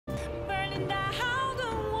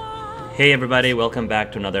Hey everybody, welcome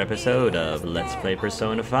back to another episode of Let's Play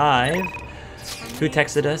Persona 5. Who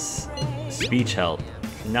texted us? Speech help.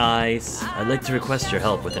 Nice. I'd like to request your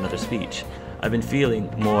help with another speech. I've been feeling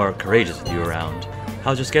more courageous with you around.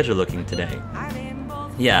 How's your schedule looking today?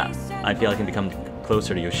 Yeah, I feel I can become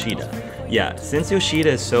closer to Yoshida. Yeah, since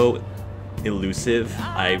Yoshida is so elusive,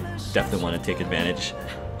 I definitely want to take advantage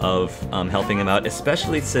of helping him out,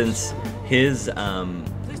 especially since his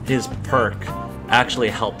perk actually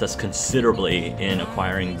helped us considerably in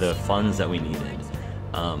acquiring the funds that we needed.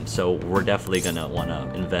 So we're definitely gonna want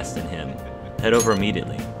to invest in him. Head over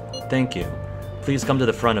immediately. Thank you. Please come to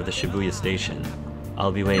the front of the Shibuya station.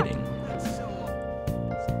 I'll be waiting.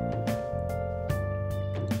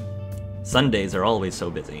 Sundays are always so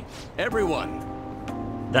busy. Everyone!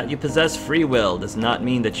 That you possess free will does not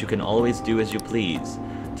mean that you can always do as you please.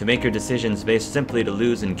 To make your decisions based simply to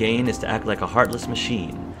lose and gain is to act like a heartless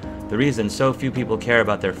machine. The reason so few people care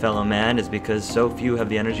about their fellow man is because so few have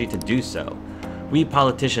the energy to do so. We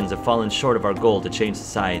politicians have fallen short of our goal to change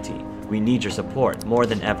society. We need your support more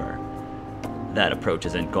than ever. That approach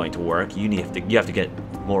isn't going to work. You have to get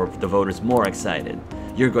more of the voters more excited.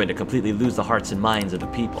 You're going to completely lose the hearts and minds of the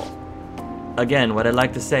people. Again, what I'd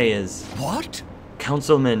like to say is... What?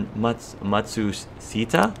 Councilman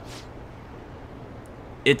Matsushita?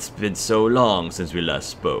 It's been so long since we last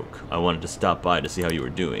spoke. I wanted to stop by to see how you were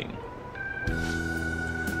doing.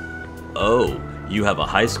 Oh, you have a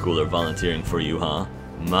high schooler volunteering for you, huh?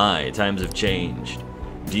 My, times have changed.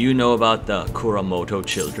 Do you know about the Kuramoto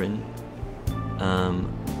children?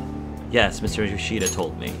 Yes, Mr. Yoshida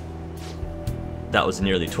told me. That was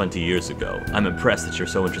nearly 20 years ago. I'm impressed that you're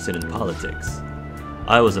so interested in politics.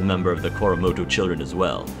 I was a member of the Kuramoto children as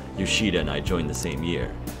well. Yoshida and I joined the same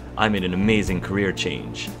year. I made an amazing career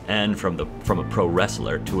change, and from a pro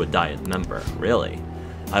wrestler to a Diet member. Really?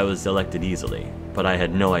 I was elected easily, but I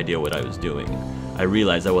had no idea what I was doing. I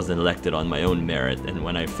realized I wasn't elected on my own merit, and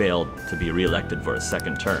when I failed to be re-elected for a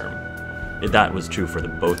second term. That was true for the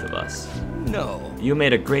both of us. No. You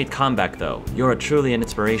made a great comeback though. You're truly an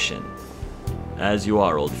inspiration. As you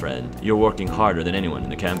are, old friend. You're working harder than anyone in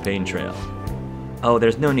the campaign trail. Oh,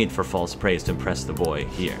 there's no need for false praise to impress the boy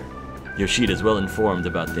here. Yoshida is well informed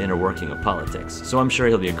about the inner working of politics, so I'm sure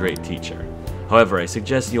he'll be a great teacher. However, I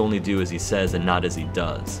suggest you only do as he says and not as he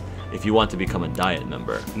does, if you want to become a Diet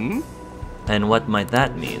member. And what might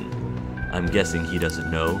that mean? I'm guessing he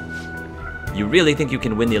doesn't know. You really think you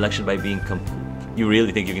can win the election by being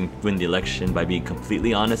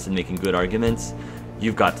completely honest and making good arguments?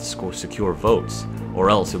 You've got to secure votes, or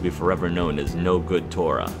else you'll be forever known as no good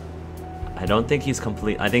Torah. I don't think he's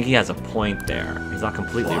I think he has a point there. He's not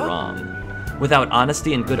completely wrong. Without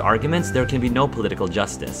honesty and good arguments, there can be no political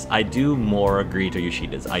justice. I do more agree to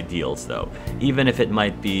Yoshida's ideals, though, even if it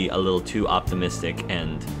might be a little too optimistic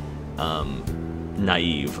and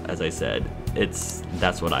naive, as I said.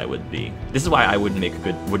 That's what I would be. This is why I would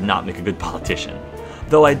not make a good politician.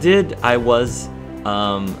 Though I was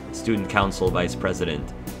student council vice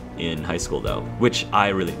president in high school, though, which I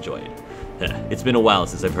really enjoyed. It's been a while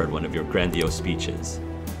since I've heard one of your grandiose speeches.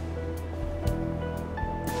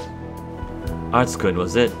 Arts-kun,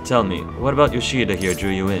 was it? Tell me, what about Yoshida here drew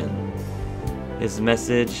you in? His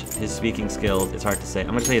message, his speaking skills, it's hard to say. I'm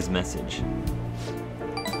gonna say his message.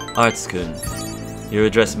 Arts-kun, you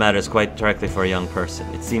address matters quite directly for a young person.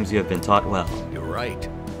 It seems you have been taught well. You're right.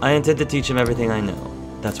 I intend to teach him everything I know.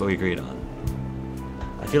 That's what we agreed on.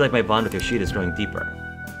 I feel like my bond with Yoshida is growing deeper.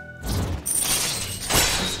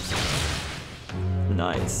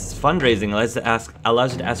 Nice. Fundraising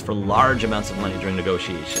allows you to ask for large amounts of money during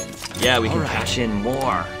negotiations. Yeah, we can cash in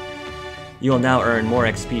more. You will now earn more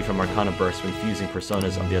XP from Arcana Burst when fusing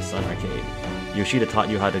personas of the Sun Arcade. Yoshida taught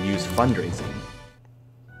you how to use fundraising.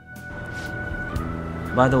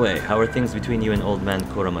 By the way, how are things between you and old man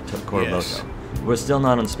Kuramoto? Yes. We're still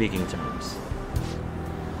not on speaking terms.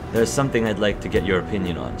 There's something I'd like to get your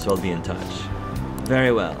opinion on, so I'll be in touch.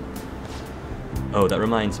 Very well. Oh, that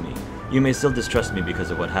reminds me. You may still distrust me because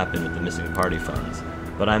of what happened with the missing party funds,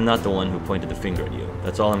 but I'm not the one who pointed the finger at you.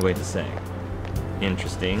 That's all I'm going to say.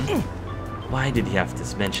 Interesting. Why did he have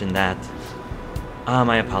to mention that?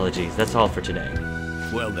 My apologies. That's all for today.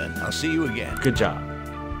 Well then, I'll see you again. Good job.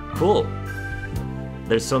 Cool.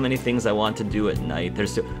 There's so many things I want to do at night.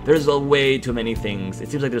 There's way too many things. It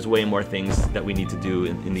seems like there's way more things that we need to do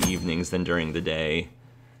in the evenings than during the day.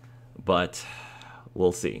 But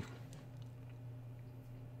we'll see.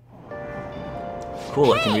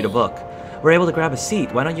 Cool, I can read a book. We're able to grab a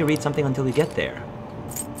seat. Why don't you read something until we get there?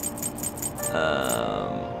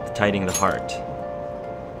 Tidying the heart.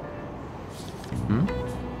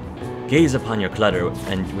 Gaze upon your clutter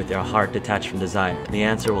and with your heart detached from desire. The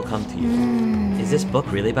answer will come to you. Is this book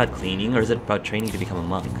really about cleaning, or is it about training to become a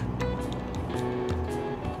monk?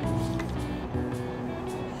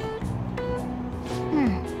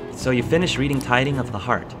 So you finished reading Tiding of the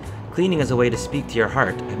Heart. Cleaning is a way to speak to your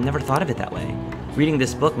heart. I've never thought of it that way. Reading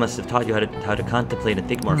this book must have taught you how to contemplate and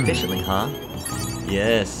think more efficiently, huh?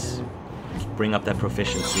 Yes. Bring up that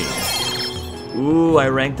proficiency. Ooh, I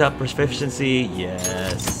ranked up proficiency.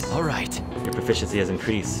 Yes. All right. Your proficiency has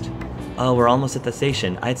increased. Oh, we're almost at the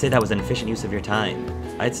station. I'd say that was an efficient use of your time.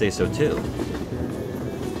 I'd say so too.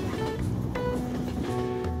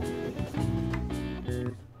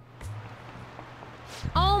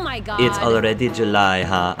 Oh my god. It's already July,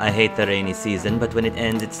 huh? I hate the rainy season, but when it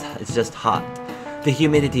ends, it's just hot. The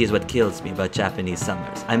humidity is what kills me about Japanese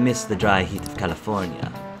summers. I miss the dry heat of California.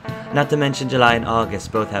 Not to mention July and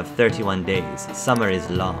August both have 31 days. Summer is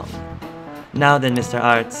long. Now then, Mr.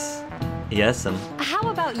 Arts. Yes, How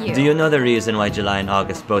about you? Do you know the reason why July and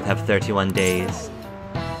August both have 31 days?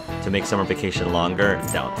 To make summer vacation longer?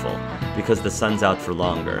 Doubtful. Because the sun's out for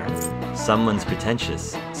longer. Someone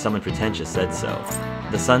pretentious said so.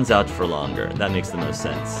 The sun's out for longer. That makes the most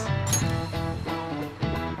sense.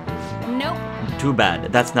 Nope. Too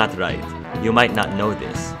bad. That's not right. You might not know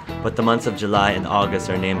this, but the months of July and August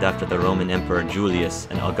are named after the Roman Emperor Julius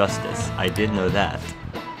and Augustus. I did know that.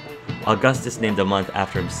 Augustus named a month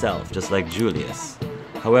after himself, just like Julius.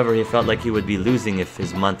 However, he felt like he would be losing if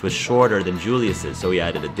his month was shorter than Julius's, so he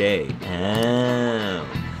added a day. Oh.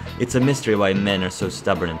 It's a mystery why men are so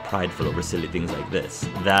stubborn and prideful over silly things like this.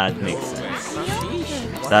 That makes sense.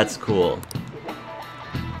 That's cool.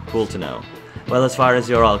 Cool to know. Well, as far as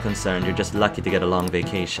you're all concerned, you're just lucky to get a long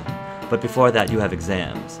vacation. But before that, you have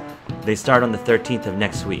exams. They start on the 13th of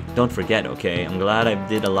next week. Don't forget, okay? I'm glad I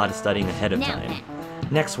did a lot of studying ahead of time.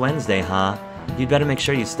 Next Wednesday, huh? You'd better make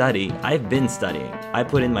sure you study. I've been studying. I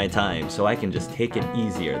put in my time, so I can just take it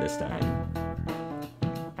easier this time.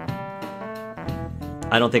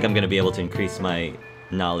 I don't think I'm gonna be able to increase my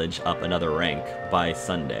knowledge up another rank by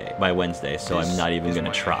Wednesday, so I'm not even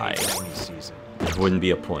gonna try. It wouldn't be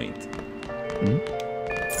a point.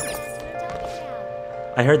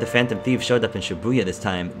 I heard the Phantom Thieves showed up in Shibuya this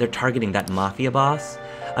time. They're targeting that Mafia boss?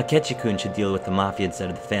 Akechi-kun should deal with the Mafia instead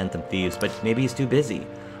of the Phantom Thieves, but maybe he's too busy.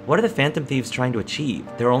 What are the Phantom Thieves trying to achieve?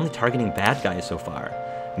 They're only targeting bad guys so far.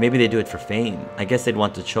 Maybe they do it for fame. I guess they'd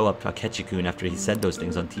want to show up to Akechi-kun after he said those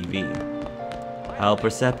things on TV. How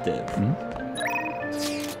perceptive.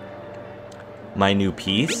 My new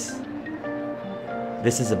piece?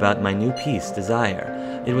 This is about my new piece, Desire.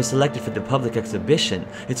 It was selected for the public exhibition.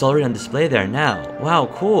 It's already on display there now. Wow,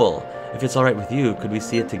 cool. If it's alright with you, could we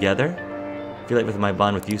see it together? I feel like with my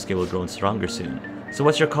bond with Yuske will grow stronger soon. So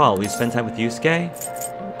what's your call? Will you spend time with Yuske?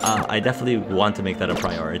 I definitely want to make that a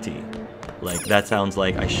priority. Like, that sounds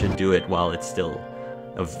like I should do it while it's still...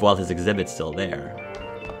 while his exhibit's still there.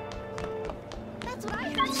 That's what I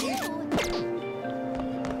heard too.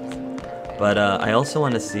 But I also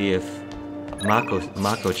want to see if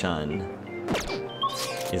Mako-chan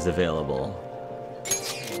is available.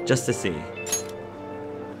 Just to see.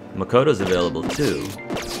 Makoto's available too.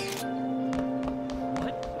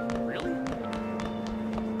 What? Really?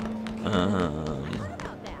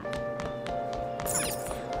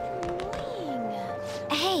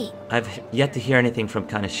 Hey. I've yet to hear anything from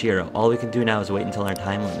Kaneshiro. All we can do now is wait until our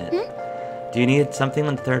time limit. Do you need something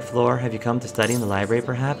on the 3rd floor? Have you come to study in the library,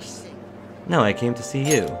 perhaps? No, I came to see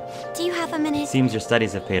you. Do you have a minute? Seems your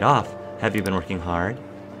studies have paid off. Have you been working hard?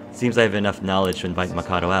 Seems I have enough knowledge to invite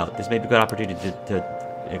Makoto out. This may be a good opportunity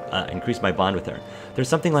to increase my bond with her. There's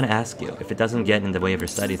something I want to ask you, if it doesn't get in the way of your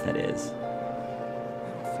studies, that is.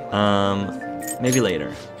 Maybe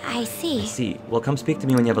later. I see. I see. Well, come speak to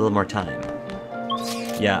me when you have a little more time.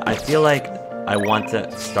 Yeah, I feel like I want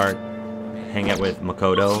to start hanging out with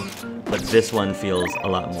Makoto, but this one feels a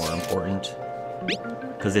lot more important.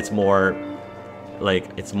 Because it's more, like,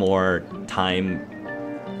 it's more time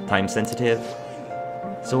sensitive.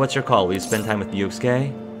 So what's your call? Will you spend time with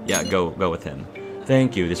Yuske? Yeah, go with him.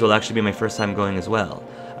 Thank you. This will actually be my first time going as well.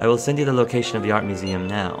 I will send you the location of the art museum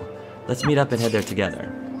now. Let's meet up and head there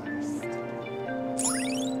together.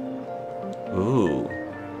 Ooh.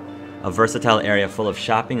 A versatile area full of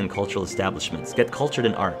shopping and cultural establishments. Get cultured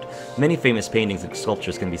in art. Many famous paintings and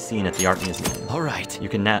sculptures can be seen at the art museum. All right. You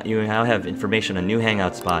now have information on a new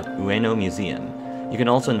hangout spot, Ueno Museum. You can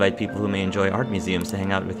also invite people who may enjoy art museums to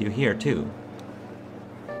hang out with you here too.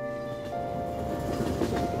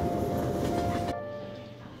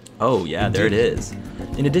 Oh yeah, there it is.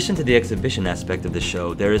 In addition to the exhibition aspect of the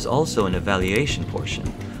show, there is also an evaluation portion.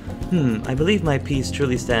 I believe my piece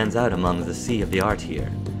truly stands out among the sea of the art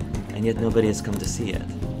here. I and yet nobody has come to see it.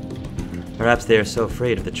 Perhaps they are so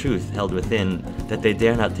afraid of the truth held within that they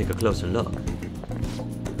dare not take a closer look.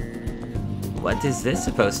 What is this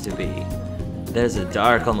supposed to be? There's a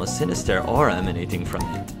dark, almost sinister aura emanating from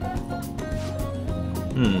it.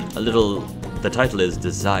 The title is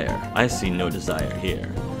Desire. I see no desire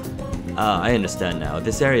here. Ah, I understand now.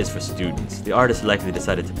 This area is for students. The artist likely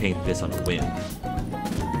decided to paint this on a whim.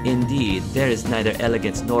 Indeed, there is neither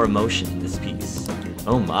elegance nor emotion in this piece.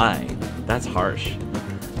 Oh my, that's harsh.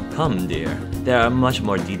 Come, dear. There are much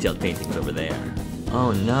more detailed paintings over there.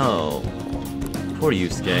 Oh no. Poor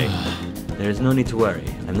Yuske. There is no need to worry.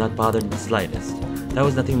 I'm not bothered in the slightest. That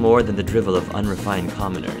was nothing more than the drivel of unrefined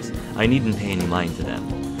commoners. I needn't pay any mind to them.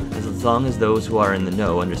 As long as those who are in the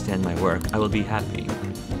know understand my work, I will be happy.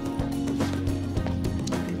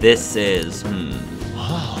 This is,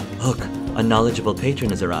 Look, a knowledgeable patron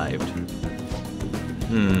has arrived.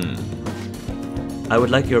 I would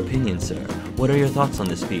like your opinion, sir. What are your thoughts on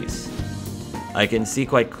this piece? I can see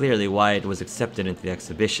quite clearly why it was accepted into the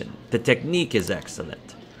exhibition. The technique is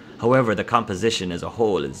excellent. However, the composition as a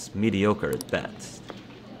whole is mediocre at best.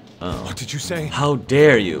 Oh. What did you say? How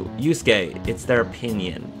dare you? Yuske, it's their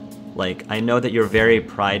opinion. Like, I know that you're very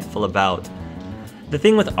prideful about... The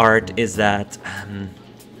thing with art is that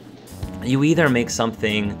you either make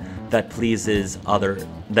something that pleases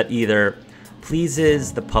either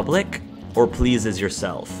pleases the public or pleases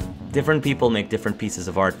yourself. Different people make different pieces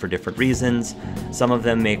of art for different reasons. Some of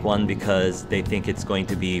them make one because they think it's going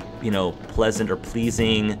to be, you know, pleasant or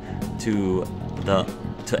pleasing to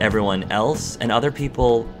everyone else, and other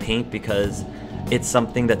people paint because it's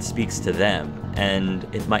something that speaks to them, and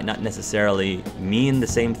it might not necessarily mean the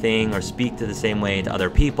same thing or speak to the same way to other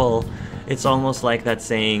people. It's almost like that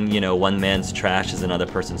saying, you know, one man's trash is another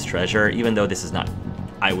person's treasure, even though this is not,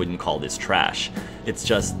 I wouldn't call this trash. It's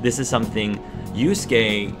just, this is something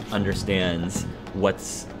Yuske understands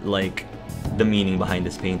what's like the meaning behind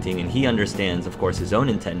this painting, and he understands, of course, his own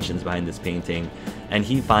intentions behind this painting, and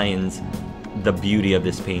he finds the beauty of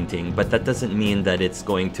this painting, but that doesn't mean that it's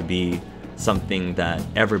going to be something that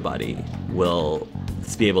everybody will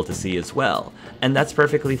be able to see as well. And that's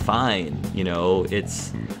perfectly fine, you know.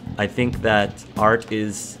 I think that art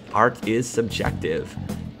is subjective,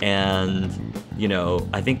 and you know,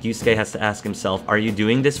 I think Yusuke has to ask himself, are you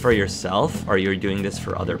doing this for yourself? Are you doing this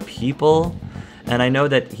for other people? And I know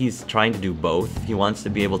that he's trying to do both. He wants to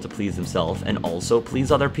be able to please himself and also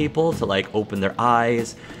please other people, to like open their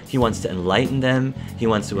eyes. He wants to enlighten them. He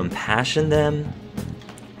wants to impassion them.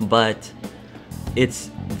 But it's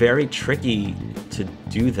very tricky to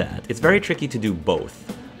do that. It's very tricky to do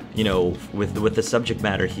both. You know, with the subject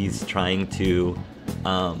matter he's trying to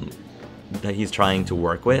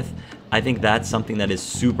work with. I think that's something that is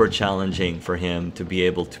super challenging for him to be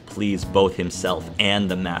able to please both himself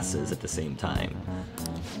and the masses at the same time.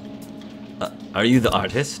 Are you the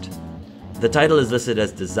artist? The title is listed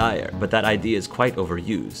as Desire, but that idea is quite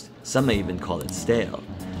overused. Some may even call it stale.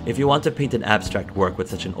 If you want to paint an abstract work with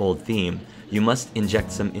such an old theme, you must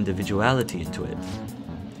inject some individuality into it.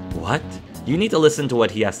 What? You need to listen to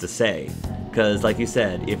what he has to say, because like you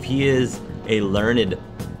said, if he is a learned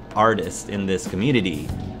artist in this community,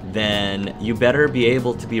 then you better be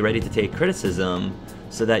able to be ready to take criticism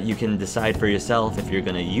so that you can decide for yourself if you're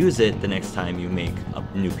going to use it the next time you make a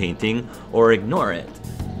new painting or ignore it.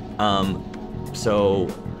 But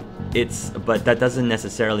that doesn't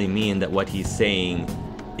necessarily mean that what he's saying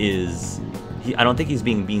is, I don't think he's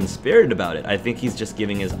being mean-spirited about it. I think he's just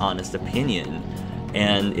giving his honest opinion,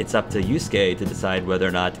 and it's up to Yusuke to decide whether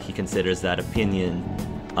or not he considers that opinion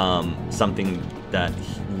something that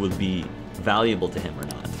would be valuable to him or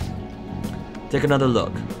not. Take another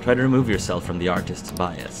look. Try to remove yourself from the artist's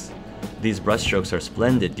bias. These brushstrokes are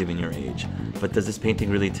splendid given your age, but does this painting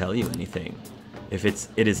really tell you anything? It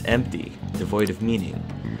is empty, devoid of meaning.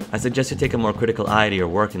 I suggest you take a more critical eye to your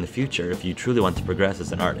work in the future if you truly want to progress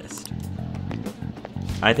as an artist.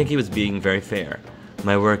 I think he was being very fair.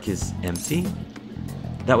 My work is empty?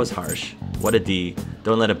 That was harsh. What a D.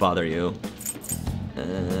 Don't let it bother you.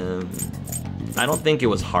 I don't think it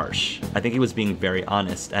was harsh. I think he was being very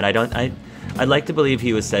honest, and I'd like to believe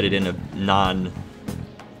he was said it in a non-mean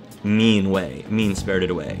way,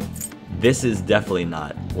 mean-spirited way. This is definitely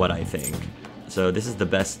not what I think. So this is the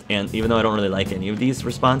best, and even though I don't really like any of these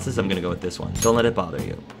responses, I'm gonna go with this one. Don't let it bother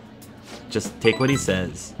you. Just take what he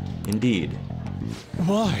says. Indeed.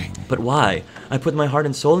 Why? But why? I put my heart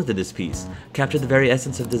and soul into this piece, captured the very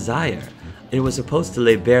essence of desire. It was supposed to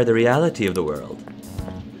lay bare the reality of the world.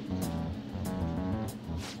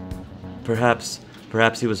 Perhaps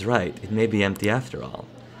he was right. It may be empty after all.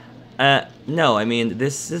 No, I mean,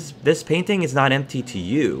 this painting is not empty to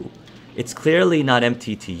you. it's clearly not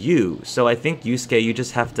empty to you. So I think, Yusuke, you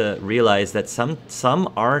just have to realize that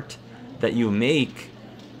some art that you make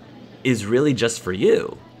is really just for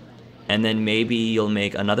you. And then maybe you'll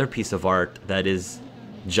make another piece of art that is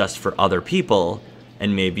just for other people,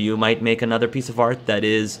 and maybe you might make another piece of art that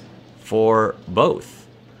is for both.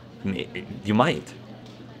 You might.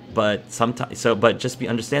 But sometimes,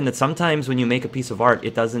 understand that sometimes when you make a piece of art,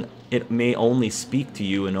 it may only speak to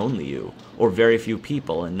you and only you, or very few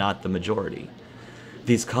people and not the majority.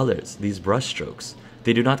 These colors, these brushstrokes,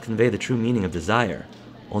 they do not convey the true meaning of desire,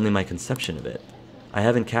 only my conception of it. I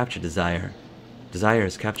haven't captured desire. Desire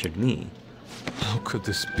has captured me. How could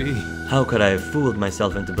this be? How could I have fooled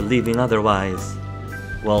myself into believing otherwise?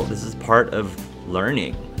 Well, this is part of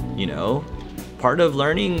learning, you know? Part of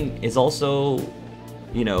learning is also,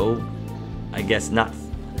 you know, I guess not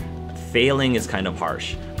failing is kind of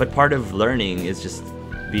harsh, but part of learning is just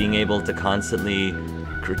being able to constantly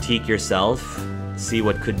critique yourself, see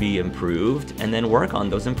what could be improved, and then work on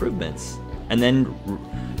those improvements. And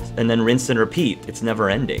then rinse and repeat. It's never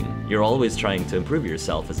ending. You're always trying to improve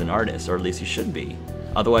yourself as an artist, or at least you should be.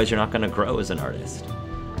 Otherwise, you're not going to grow as an artist.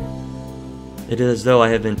 It is as though I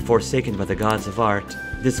have been forsaken by the gods of art.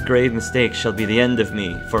 This grave mistake shall be the end of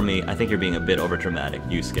me. For me, I think you're being a bit overdramatic,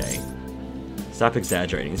 Yusuke. Stop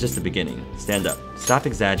exaggerating. It's just the beginning. Stand up. Stop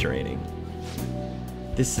exaggerating.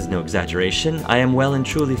 This is no exaggeration. I am well and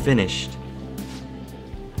truly finished.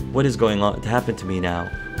 What is going on to happen to me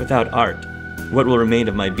now? Without art, what will remain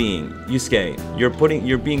of my being? Yusuke,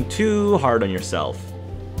 you're being too hard on yourself.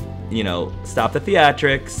 You know, stop the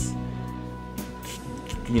theatrics.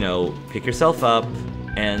 You know, pick yourself up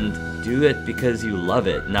and do it because you love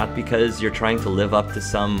it, not because you're trying to live up to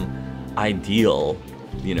some ideal.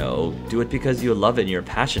 You know, do it because you love it and you're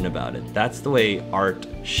passionate about it. That's the way art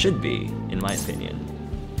should be, in my opinion.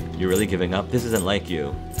 You're really giving up? This isn't like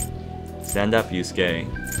you. Stand up, Yusuke.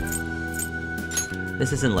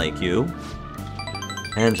 This isn't like you.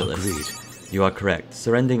 Angelus, agreed. You are correct.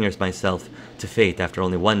 Surrendering myself to fate after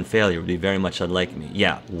only one failure would be very much unlike me.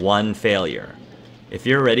 Yeah, one failure. If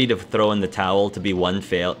you're ready to throw in the towel to be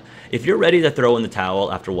if you're ready to throw in the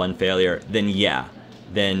towel after one failure, then yeah,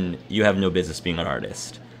 then you have no business being an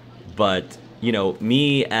artist. But, you know,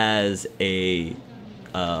 me as a,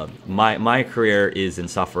 my career is in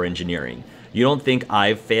software engineering. You don't think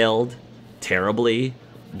I've failed terribly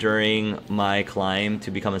during my climb to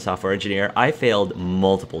become a software engineer? I failed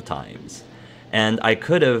multiple times. And I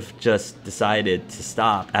could have just decided to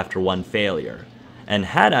stop after one failure. And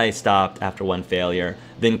had I stopped after one failure,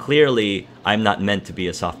 then clearly I'm not meant to be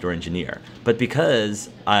a software engineer. But because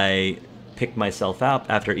I picked myself up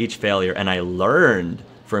after each failure and I learned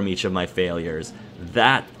from each of my failures,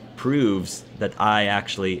 that proves that I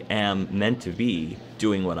actually am meant to be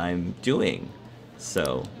doing what I'm doing.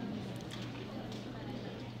 So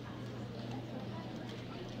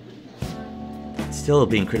still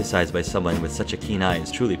being criticized by someone with such a keen eye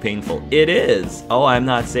is truly painful. It is! Oh, I'm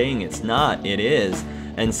not saying it's not. It is.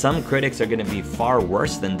 And some critics are going to be far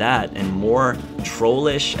worse than that and more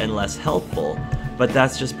trollish and less helpful. But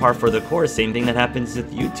that's just par for the course. Same thing that happens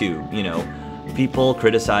with YouTube, you know. People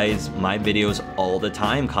criticize my videos all the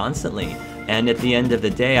time, constantly. And at the end of the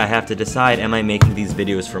day, I have to decide, am I making these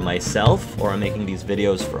videos for myself, or am I making these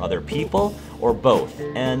videos for other people, or both?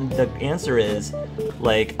 And the answer is,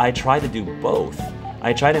 like, I try to do both.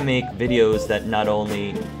 I try to make videos that not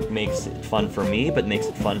only makes it fun for me, but makes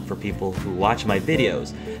it fun for people who watch my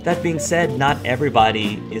videos. That being said, not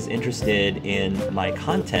everybody is interested in my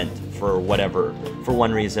content for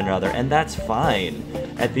one reason or another, and that's fine.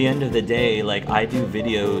 At the end of the day, like, I do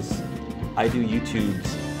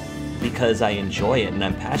YouTubes because I enjoy it and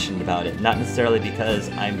I'm passionate about it, not necessarily because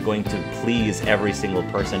I'm going to please every single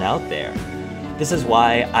person out there. This is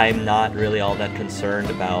why I'm not really all that concerned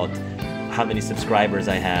about how many subscribers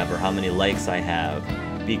I have or how many likes I have,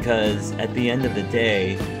 because at the end of the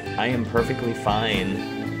day, I am perfectly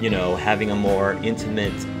fine, you know, having a more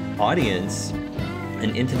intimate audience,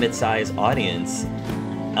 an intimate size audience,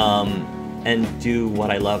 and do what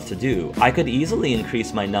I love to do. I could easily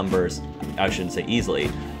increase my numbers, I shouldn't say easily,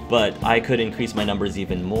 but I could increase my numbers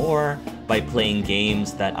even more by playing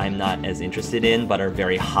games that I'm not as interested in but are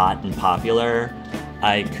very hot and popular.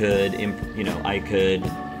 I could, you know,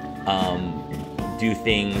 do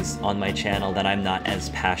things on my channel that I'm not as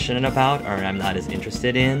passionate about or I'm not as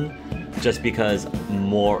interested in, just because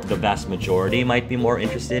the vast majority might be more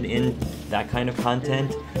interested in that kind of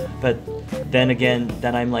content. But then again,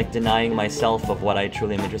 then I'm like denying myself of what I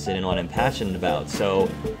truly am interested in, what I'm passionate about. So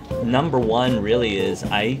number one really is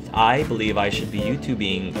I believe I should be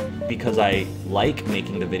YouTubing because I like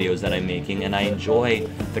making the videos that I'm making and I enjoy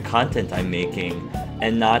the content I'm making,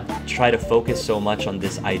 and not try to focus so much on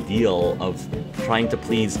this ideal of trying to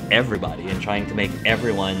please everybody and trying to make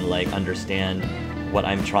everyone like understand what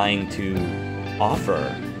I'm trying to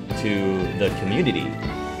offer to the community.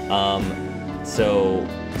 So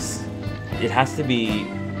it has to be,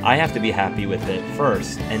 I have to be happy with it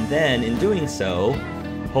first, and then in doing so,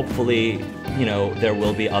 hopefully, you know, there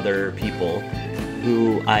will be other people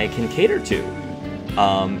who I can cater to.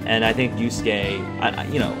 And I think Yuske,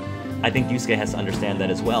 I think Yuske has to understand that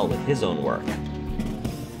as well with his own work.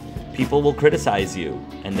 People will criticize you,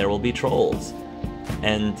 and there will be trolls,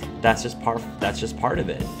 and that's just part of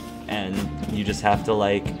it. And you just have to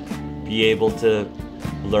like be able to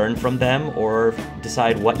learn from them, or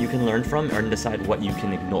decide what you can learn from, or decide what you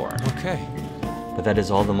can ignore. Okay. But that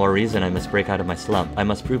is all the more reason I must break out of my slump. I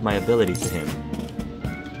must prove my ability to him.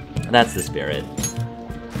 That's the spirit.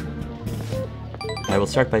 I will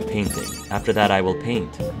start by painting. After that I will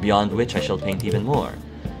paint, beyond which I shall paint even more.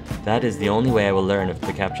 That is the only way I will learn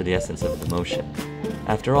to capture the essence of emotion.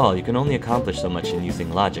 After all, you can only accomplish so much in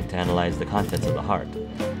using logic to analyze the contents of the heart.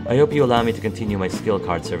 I hope you allow me to continue my skill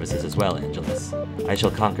card services as well, Angelus. I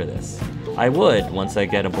shall conquer this. I would, once I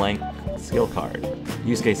get a blank skill card.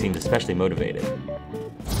 Yusuke seemed especially motivated.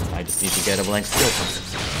 I just need to get a blank skill card.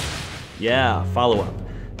 Yeah, follow-up.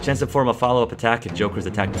 Chance to perform a follow-up attack if Joker's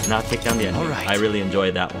attack does not take down the enemy. Alright. I really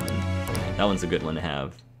enjoyed that one. That one's a good one to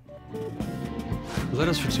have. Let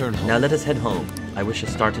us return home. Now let us head home. I wish to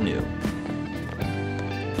start anew.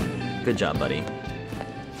 Good job, buddy.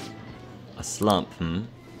 A slump,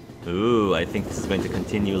 Ooh, I think this is going to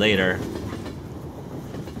continue later.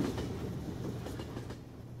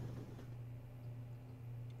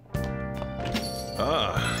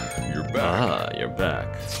 You're back. Ah, you're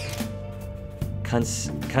back.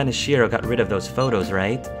 Kaneshiro got rid of those photos,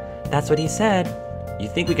 right? That's what he said. You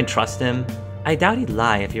think we can trust him? I doubt he'd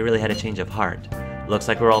lie if he really had a change of heart. Looks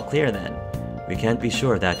like we're all clear then. We can't be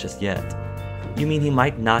sure of that just yet. You mean he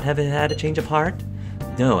might not have had a change of heart?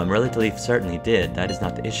 No, I'm relatively certain he did. That is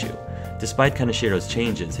not the issue. Despite Kaneshiro's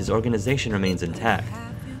changes, his organization remains intact.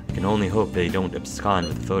 I can only hope they don't abscond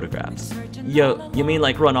with the photographs. Yo, you mean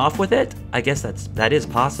like run off with it? I guess that is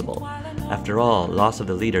possible. After all, loss of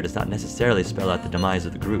the leader does not necessarily spell out the demise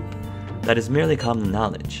of the group. That is merely common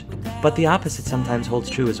knowledge. But the opposite sometimes holds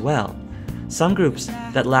true as well. Some groups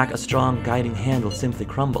that lack a strong guiding hand will simply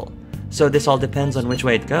crumble. So this all depends on which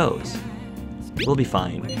way it goes. We'll be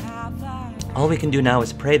fine. All we can do now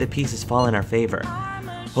is pray the pieces fall in our favor.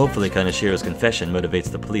 Hopefully Kaneshiro's confession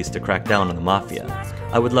motivates the police to crack down on the Mafia.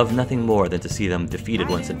 I would love nothing more than to see them defeated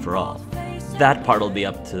once and for all. That part'll be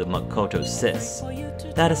up to Makoto's sis.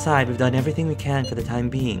 That aside, we've done everything we can for the time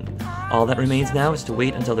being. All that remains now is to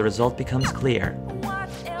wait until the result becomes clear.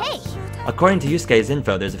 Hey! According to Yusuke's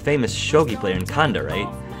info, there's a famous shogi player in Kanda, right?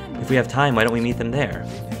 If we have time, why don't we meet them there?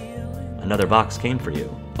 Another box came for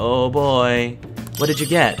you. Oh boy. What did you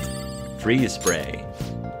get? Freeze spray.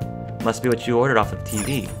 Must be what you ordered off of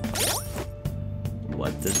TV.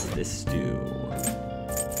 What does this do?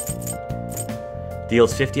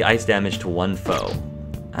 Deals 50 ice damage to one foe.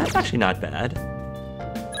 That's actually not bad.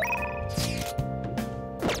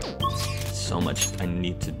 So much I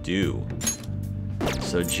need to do.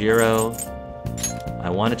 So Jiro, I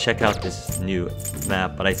want to check out this new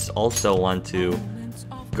map, but I also want to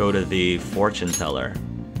go to the fortune teller.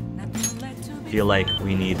 Feel like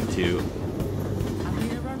we need to.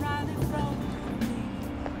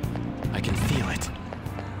 I can feel it.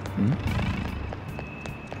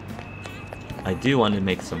 I do want to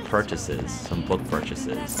make some purchases, some book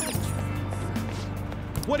purchases.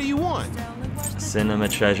 What do you want? Cinema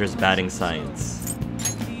Treasures Batting Science.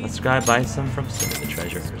 Let's buy some from Cinema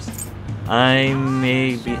Treasures.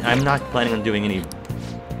 I'm not planning on doing any.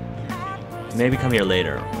 Maybe come here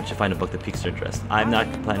later once you find a book that piques your interest. I'm not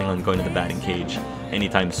planning on going to the batting cage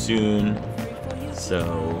anytime soon,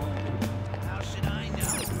 so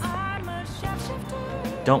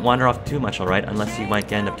don't wander off too much, alright? Unless you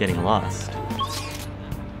might end up getting lost.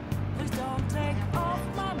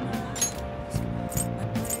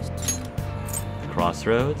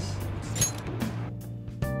 Crossroads?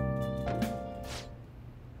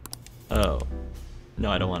 Oh.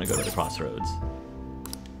 No, I don't want to go to the crossroads.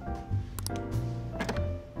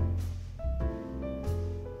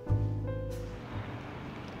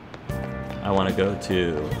 I want to go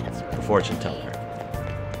to the fortune teller.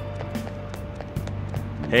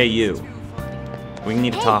 Hey, you. We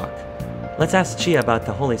need to talk. Let's ask Chihaya about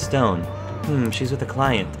the Holy Stone. She's with a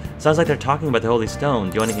client. Sounds like they're talking about the Holy Stone.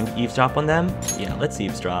 Do you want to eavesdrop on them? Yeah, let's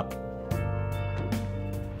eavesdrop.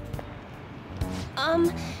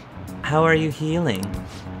 How are you healing?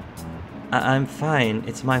 I'm fine.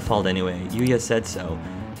 It's my fault anyway. Yuya said so.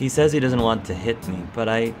 He says he doesn't want to hit me, but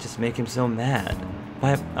I just make him so mad.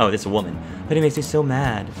 Why? Oh, this is a woman. But he makes me so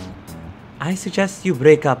mad. I suggest you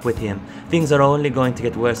break up with him. Things are only going to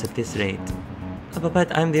get worse at this rate.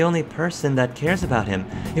 But I'm the only person that cares about him.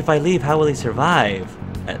 If I leave, how will he survive?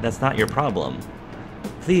 That's not your problem.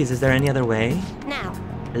 Please, is there any other way? Now.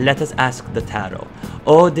 Let us ask the tarot.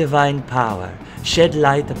 O divine power, shed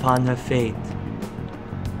light upon her fate.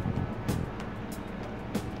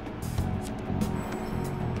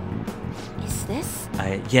 Is this?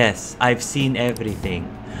 Yes, I've seen everything.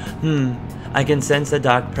 I can sense a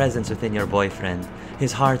dark presence within your boyfriend.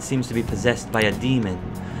 His heart seems to be possessed by a demon.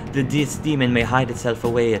 This demon may hide itself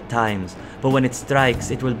away at times, but when it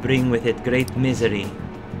strikes, it will bring with it great misery.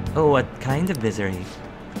 Oh, what kind of misery?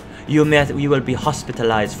 You will be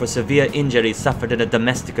hospitalized for severe injuries suffered in a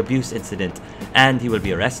domestic abuse incident, and he will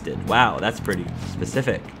be arrested. Wow, that's pretty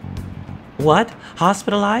specific. What?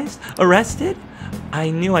 Hospitalized? Arrested? I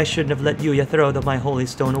knew I shouldn't have let Yuya throw my holy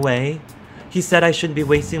stone away. He said I shouldn't be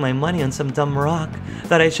wasting my money on some dumb rock,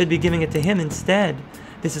 that I should be giving it to him instead.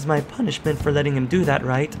 This is my punishment for letting him do that,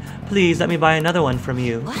 right? Please let me buy another one from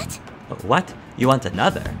you. What? What? You want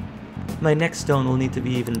another? My next stone will need to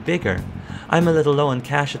be even bigger. I'm a little low on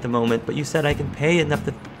cash at the moment, but you said I can pay in up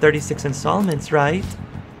to 36 installments, right?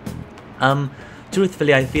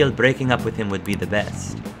 Truthfully, I feel breaking up with him would be the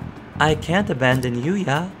best. I can't abandon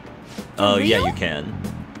Yuya. Oh, yeah, you can.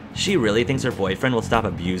 She really thinks her boyfriend will stop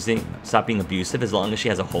being abusive as long as she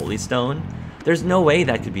has a holy stone? There's no way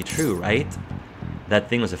that could be true, right? That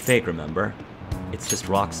thing was a fake, remember? It's just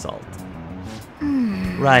rock salt.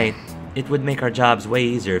 Right. It would make our jobs way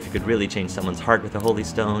easier if you could really change someone's heart with a holy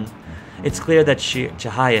stone. It's clear that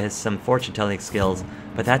Chihaya has some fortune-telling skills,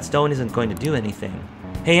 but that stone isn't going to do anything.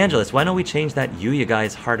 Hey, Angelus, why don't we change that Yuya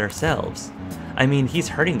guy's heart ourselves? I mean, he's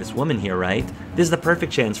hurting this woman here, right? This is the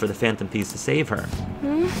perfect chance for the Phantom Thieves to save her.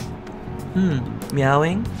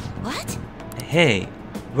 Meowing? What? Hey,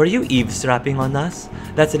 were you eavesdropping on us?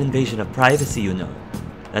 That's an invasion of privacy, you know.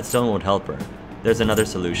 That stone won't help her. There's another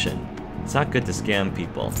solution. It's not good to scam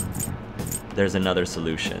people. There's another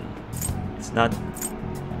solution. It's not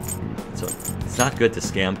good to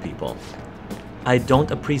scam people. I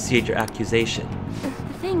don't appreciate your accusation. The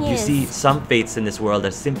thing You is... see, some fates in this world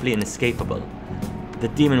are simply inescapable. The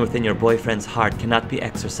demon within your boyfriend's heart cannot be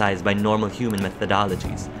exorcised by normal human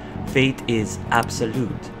methodologies. Fate is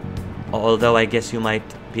absolute. Although I guess you might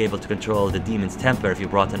be able to control the demon's temper if you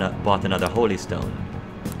bought another holy stone.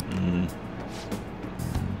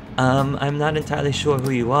 I'm not entirely sure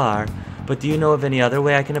who you are, but do you know of any other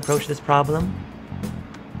way I can approach this problem?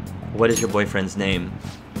 What is your boyfriend's name?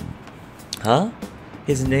 Huh?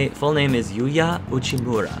 His full name is Yuya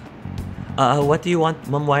Uchimura. What do you want,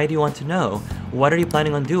 Mom? Why do you want to know? What are you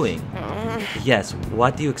planning on doing? Yes,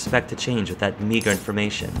 what do you expect to change with that meager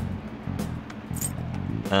information?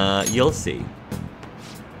 You'll see.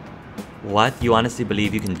 What? You honestly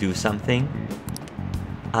believe you can do something?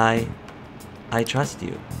 I trust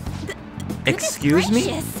you. Excuse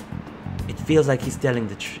me? It feels like he's telling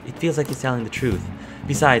the truth.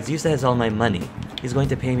 Besides, Yusa has all my money. He's going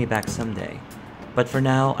to pay me back someday. But for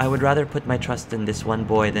now, I would rather put my trust in this one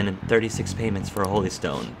boy than in 36 payments for a holy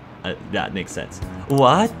stone. That makes sense.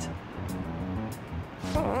 What?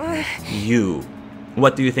 You.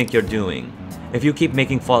 What do you think you're doing? If you keep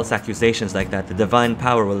making false accusations like that, the divine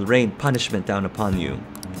power will rain punishment down upon you.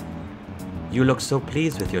 You look so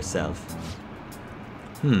pleased with yourself.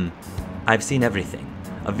 I've seen everything.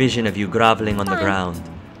 A vision of you groveling on the ground.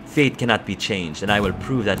 Fate cannot be changed, and I will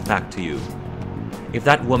prove that fact to you. If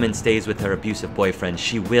that woman stays with her abusive boyfriend,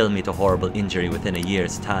 she will meet a horrible injury within a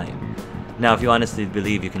year's time. Now, if you honestly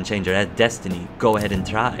believe you can change her destiny, go ahead and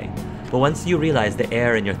try. But once you realize the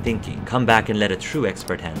error in your thinking, come back and let a true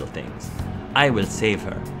expert handle things. I will save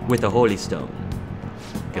her, with a holy stone.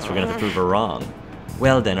 Guess we're gonna have to prove her wrong.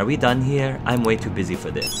 Well then, are we done here? I'm way too busy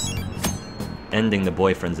for this. Ending the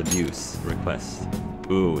boyfriend's abuse request.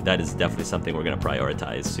 Ooh, that is definitely something we're gonna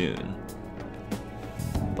prioritize soon.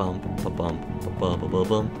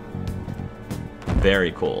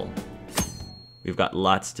 Very cool. We've got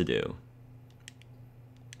lots to do.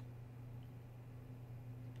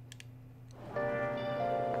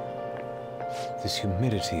 This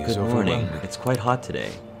humidity is Good morning. overwhelming. It's quite hot today.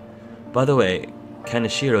 By the way,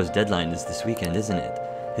 Kanashiro's deadline is this weekend, isn't it?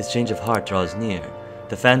 His change of heart draws near.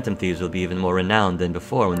 The Phantom Thieves will be even more renowned than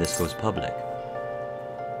before when this goes public.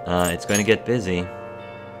 It's going to get busy.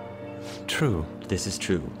 true. This is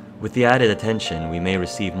true. With the added attention, we may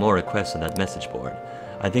receive more requests on that message board.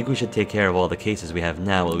 I think we should take care of all the cases we have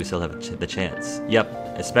now while we still have the chance.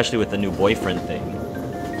 Yep, especially with the new boyfriend thing.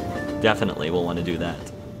 Definitely we'll want to do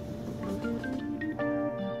that.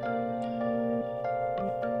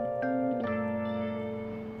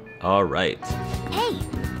 Alright. Hey,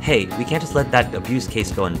 Hey, we can't just let that abuse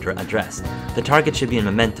case go unaddressed. The target should be in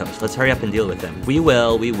Mementos. Let's hurry up and deal with him. We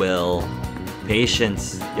will.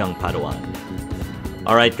 Patience, young Padawan.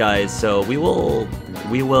 Alright guys, so we will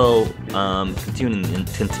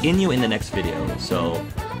continue in the next video. So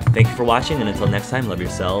thank you for watching, and until next time, love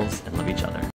yourselves and love each other.